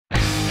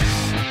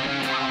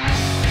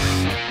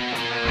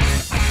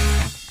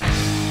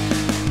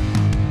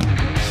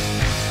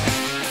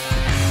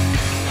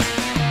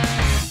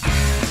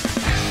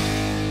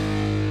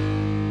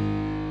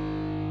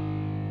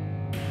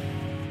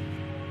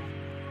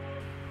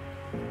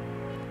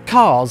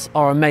Cars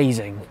are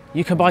amazing.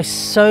 You can buy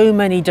so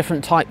many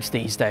different types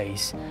these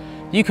days.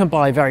 You can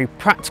buy very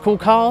practical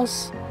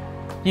cars,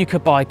 you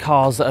could buy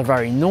cars that are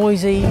very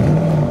noisy,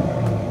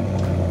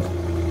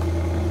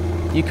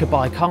 you could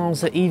buy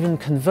cars that even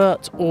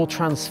convert or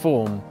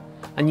transform,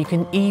 and you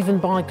can even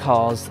buy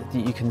cars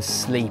that you can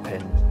sleep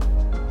in.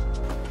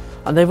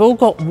 And they've all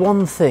got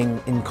one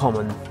thing in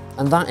common,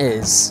 and that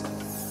is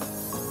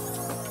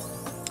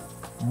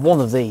one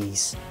of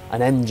these,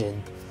 an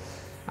engine.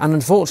 And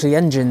unfortunately,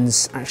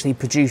 engines actually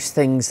produce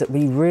things that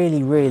we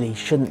really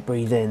shouldn't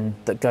breathe in,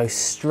 that go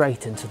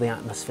straight into the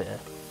atmosphere.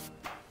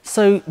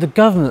 So the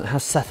government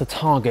has set a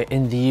target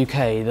in the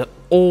UK that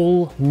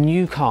all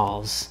new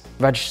cars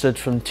registered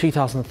from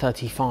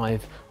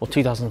 2035 or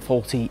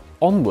 2040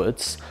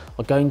 onwards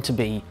are going to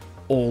be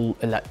all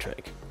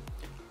electric.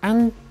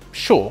 And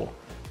sure,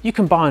 you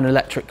can buy an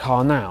electric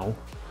car now,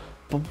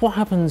 but what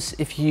happens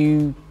if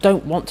you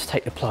don't want to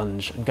take the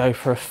plunge and go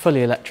for a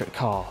fully electric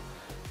car?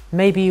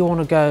 Maybe you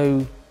want to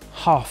go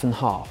half and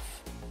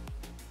half.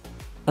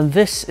 And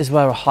this is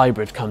where a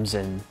hybrid comes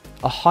in.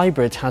 A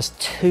hybrid has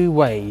two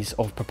ways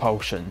of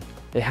propulsion.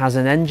 It has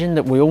an engine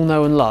that we all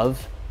know and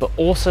love, but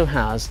also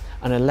has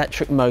an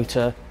electric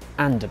motor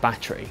and a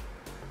battery.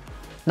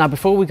 Now,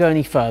 before we go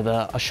any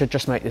further, I should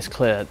just make this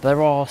clear.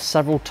 There are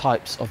several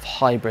types of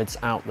hybrids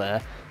out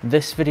there.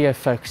 This video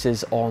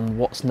focuses on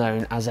what's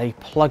known as a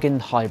plug-in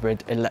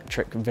hybrid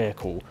electric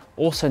vehicle,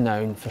 also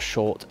known for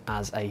short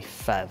as a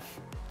PHEV.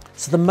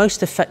 So the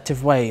most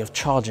effective way of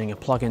charging a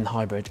plug-in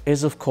hybrid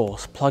is, of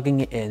course, plugging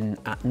it in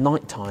at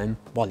night time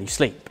while you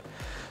sleep.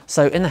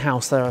 So in the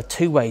house, there are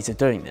two ways of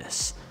doing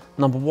this.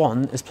 Number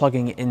one is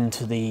plugging it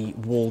into the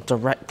wall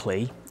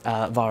directly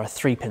via a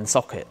 3-pin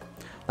socket.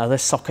 Now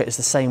this socket is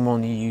the same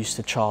one you use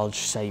to charge,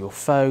 say, your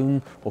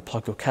phone or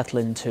plug your kettle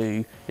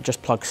into. It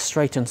just plugs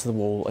straight into the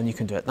wall and you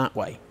can do it that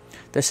way.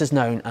 This is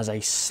known as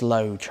a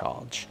slow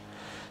charge.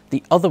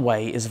 The other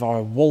way is via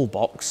a wall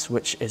box,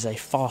 which is a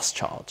fast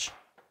charge.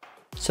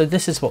 So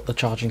this is what the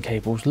charging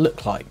cables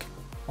look like.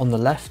 On the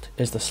left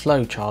is the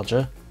slow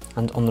charger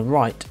and on the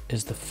right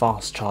is the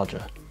fast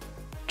charger.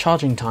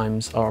 Charging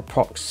times are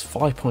approx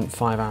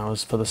 5.5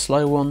 hours for the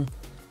slow one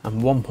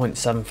and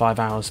 1.75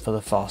 hours for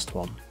the fast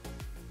one.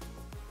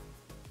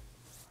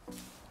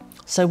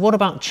 So what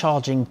about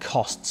charging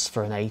costs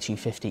for an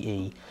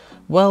A250e?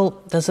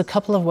 Well, there's a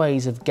couple of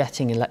ways of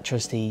getting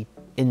electricity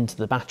into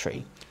the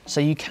battery. So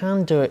you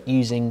can do it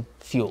using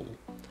fuel.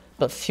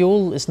 But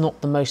fuel is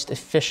not the most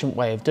efficient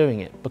way of doing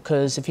it,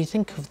 because if you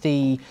think of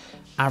the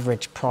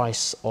average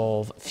price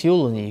of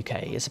fuel in the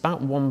UK, it's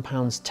about £1.10,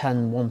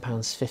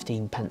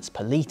 £1.15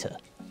 per litre.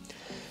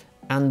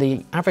 And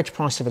the average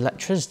price of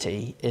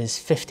electricity is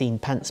 15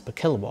 pence per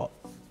kilowatt.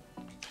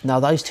 Now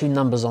those two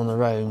numbers on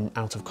their own,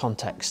 out of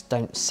context,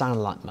 don't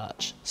sound like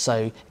much. So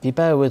if you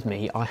bear with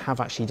me, I have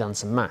actually done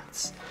some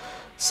maths.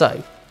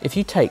 So if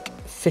you take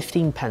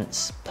 15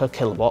 pence per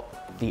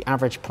kilowatt, the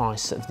average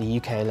price of the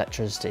UK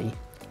electricity,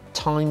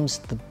 times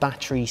the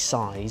battery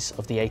size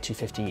of the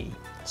A250e.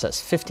 So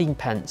that's 15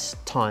 pence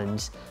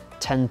times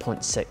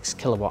 10.6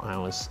 kilowatt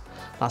hours.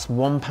 That's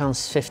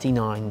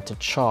 £1.59 to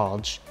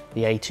charge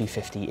the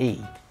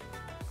A250e.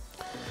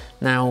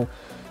 Now,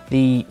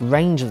 the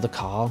range of the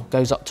car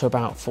goes up to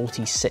about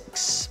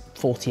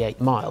 48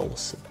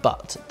 miles,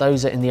 but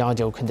those are in the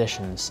ideal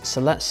conditions.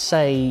 So let's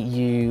say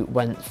you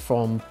went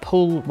from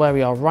Poole, where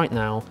we are right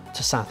now,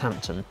 to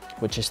Southampton,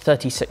 which is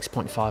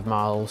 36.5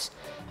 miles,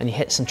 and you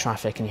hit some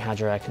traffic and you had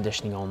your air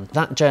conditioning on.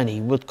 That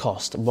journey would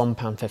cost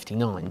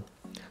 £1.59.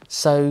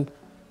 So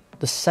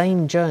the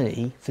same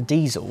journey for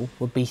diesel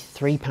would be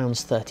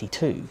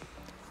 £3.32,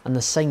 and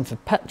the same for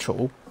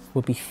petrol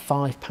would be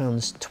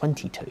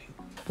 £5.22.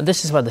 And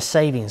this is where the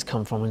savings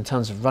come from in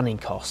terms of running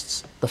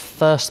costs. The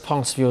first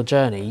part of your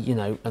journey, you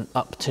know, and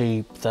up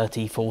to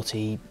 30,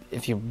 40,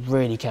 if you're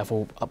really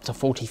careful, up to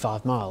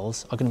 45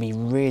 miles are going to be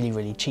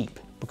really cheap,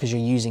 because you're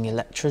using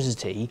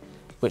electricity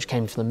which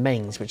came from the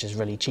mains, which is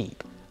really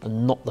cheap,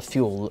 and not the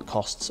fuel that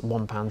costs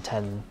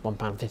 £1.10,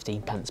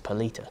 £1.15 pence per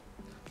litre.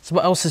 So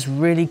what else is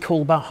really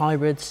cool about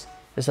hybrids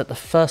is that the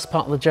first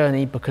part of the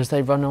journey, because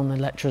they run on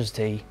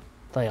electricity,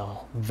 they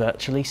are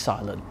virtually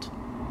silent.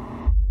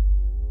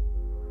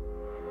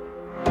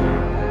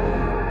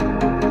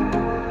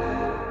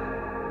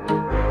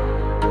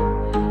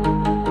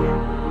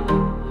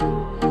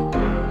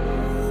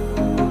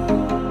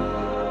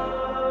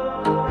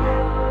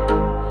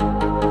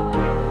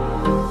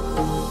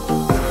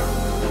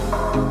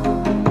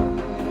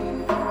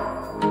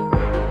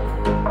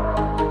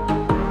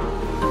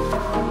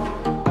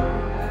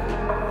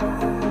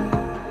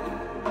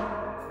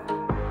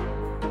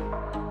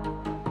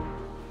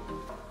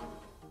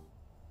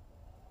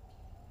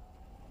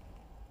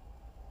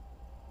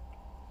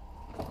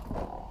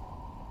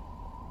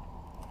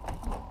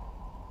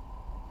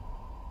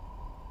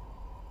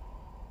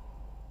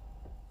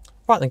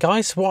 Right then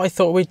guys, what I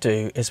thought we'd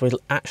do is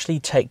we'll actually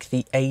take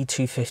the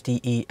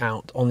A250e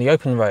out on the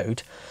open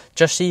road,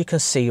 just so you can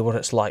see what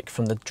it's like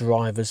from the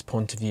driver's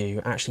point of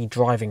view, actually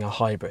driving a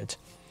hybrid.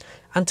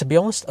 And to be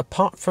honest,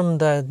 apart from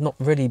there not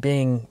really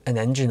being an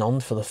engine on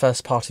for the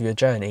first part of your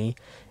journey,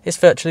 it's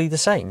virtually the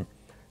same.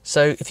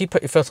 So if you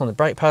put your foot on the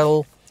brake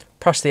pedal,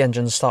 press the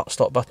engine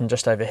start-stop button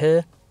just over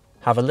here,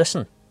 have a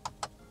listen.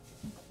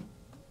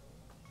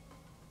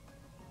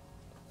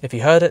 If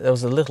you heard it, there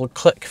was a little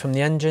click from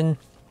the engine,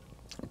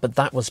 but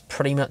that was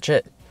pretty much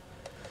it.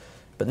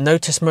 But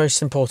notice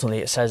most importantly,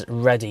 it says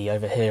ready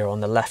over here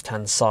on the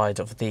left-hand side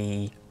of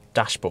the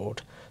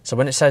dashboard. So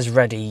when it says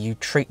ready, you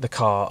treat the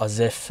car as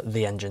if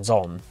the engine's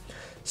on.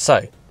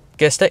 So,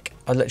 gear stick,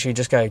 I literally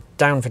just go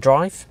down for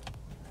drive.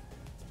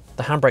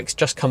 The handbrake's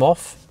just come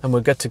off and we're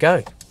good to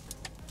go.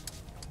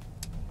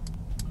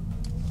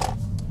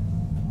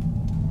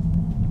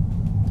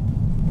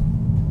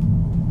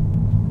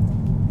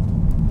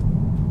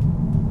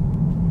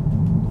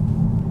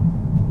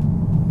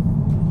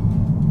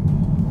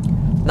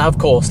 Now, of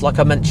course, like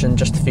I mentioned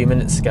just a few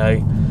minutes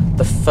ago,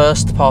 the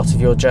first part of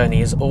your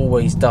journey is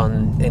always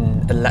done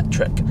in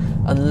electric.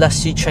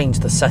 Unless you change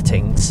the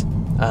settings,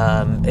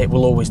 it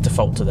will always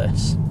default to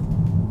this.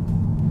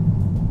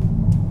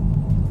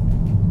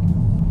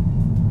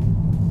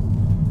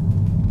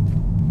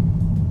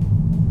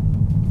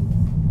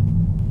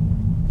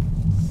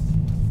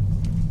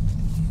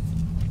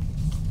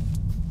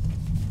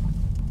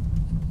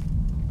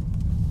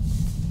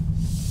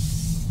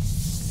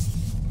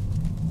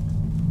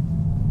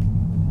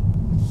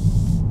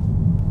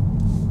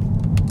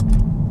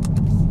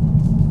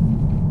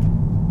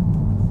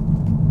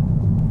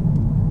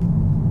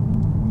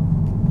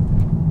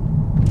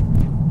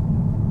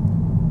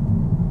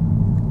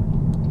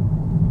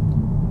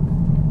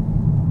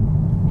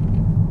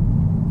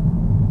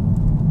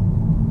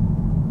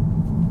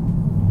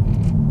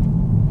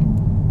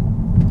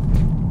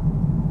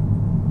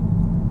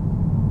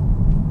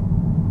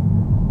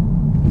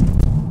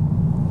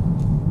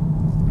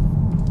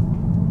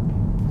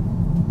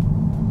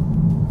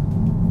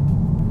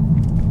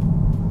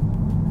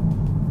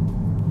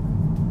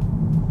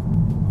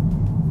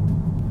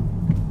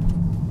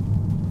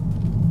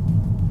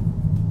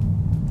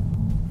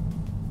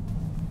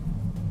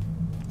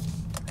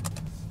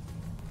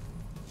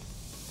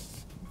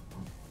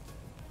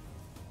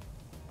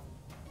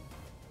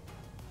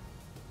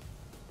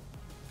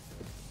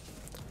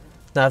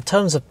 Now, in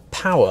terms of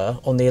power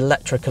on the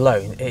electric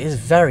alone, it is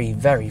very,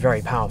 very,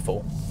 very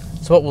powerful.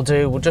 So what we'll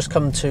do, we'll just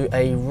come to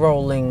a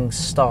rolling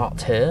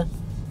start here.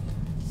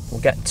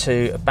 We'll get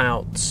to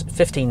about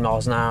 15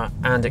 miles an hour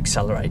and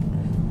accelerate.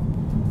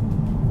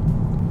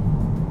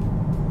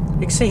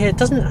 You can see here, it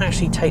doesn't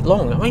actually take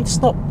long. I mean,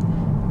 it's not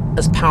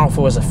as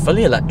powerful as a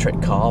fully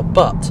electric car,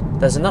 but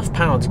there's enough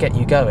power to get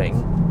you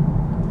going.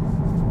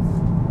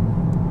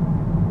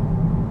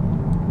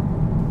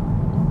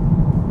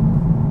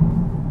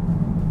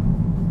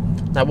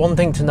 Now, one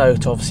thing to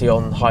note obviously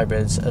on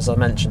hybrids, as I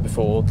mentioned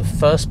before, the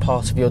first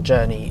part of your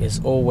journey is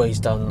always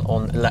done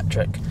on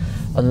electric,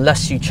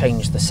 unless you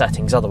change the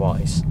settings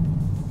otherwise.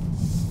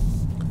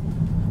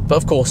 But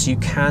of course you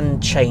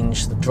can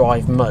change the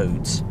drive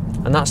modes,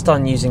 and that's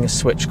done using a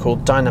switch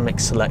called Dynamic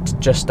Select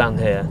just down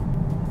here.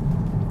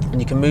 And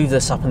you can move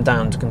this up and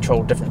down to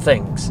control different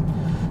things.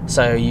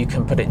 So you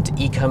can put it into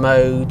eco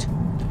mode,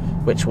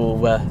 which will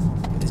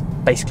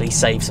basically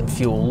save some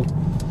fuel.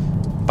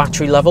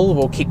 Battery level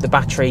will keep the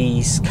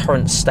battery's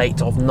current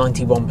state of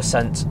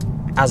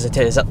 91% as it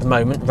is at the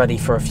moment, ready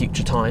for a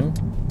future time.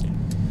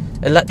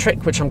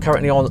 Electric, which I'm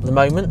currently on at the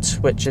moment,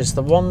 which is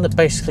the one that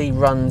basically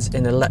runs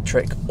in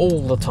electric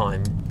all the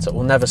time, so it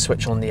will never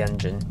switch on the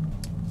engine.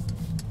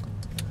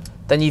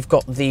 Then you've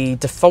got the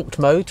default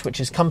mode, which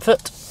is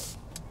Comfort.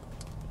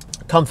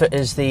 Comfort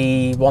is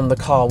the one the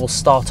car will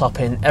start up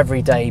in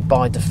every day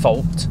by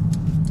default.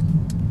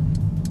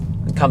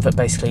 And Comfort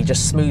basically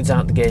just smooths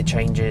out the gear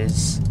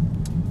changes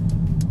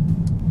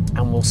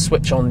and will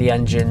switch on the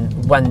engine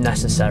when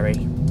necessary.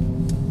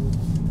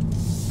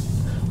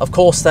 Of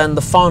course, then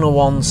the final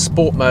one,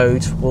 Sport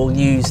Mode, will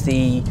use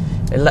the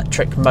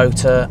electric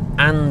motor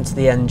and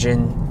the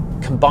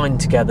engine combined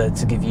together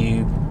to give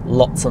you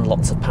lots and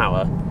lots of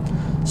power.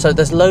 So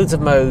there's loads of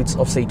modes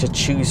obviously to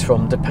choose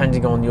from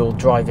depending on your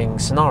driving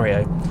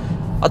scenario.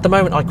 At the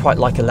moment I quite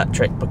like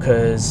electric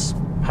because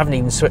I haven't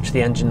even switched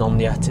the engine on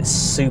yet. It's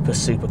super,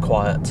 super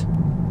quiet.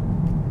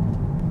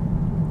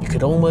 You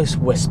could almost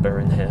whisper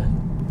in here.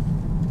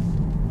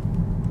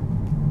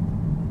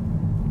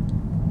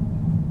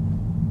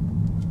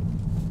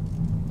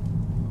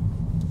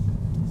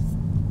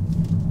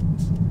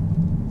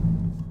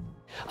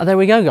 And there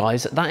we go,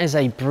 guys. That is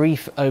a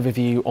brief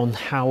overview on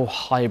how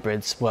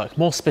hybrids work,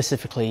 more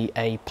specifically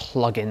a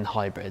plug-in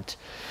hybrid.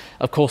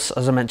 Of course,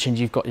 as I mentioned,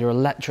 you've got your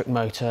electric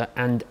motor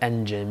and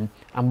engine,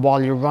 and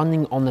while you're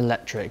running on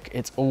electric,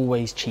 it's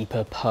always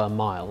cheaper per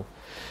mile.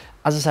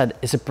 As I said,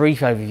 it's a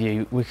brief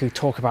overview. We could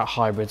talk about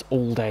hybrids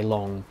all day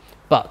long,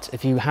 but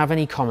if you have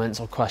any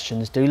comments or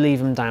questions, do leave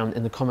them down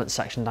in the comments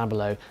section down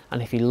below.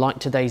 And if you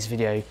liked today's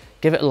video,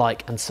 give it a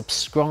like and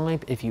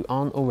subscribe if you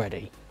aren't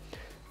already.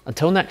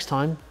 Until next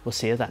time, we'll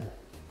see you then.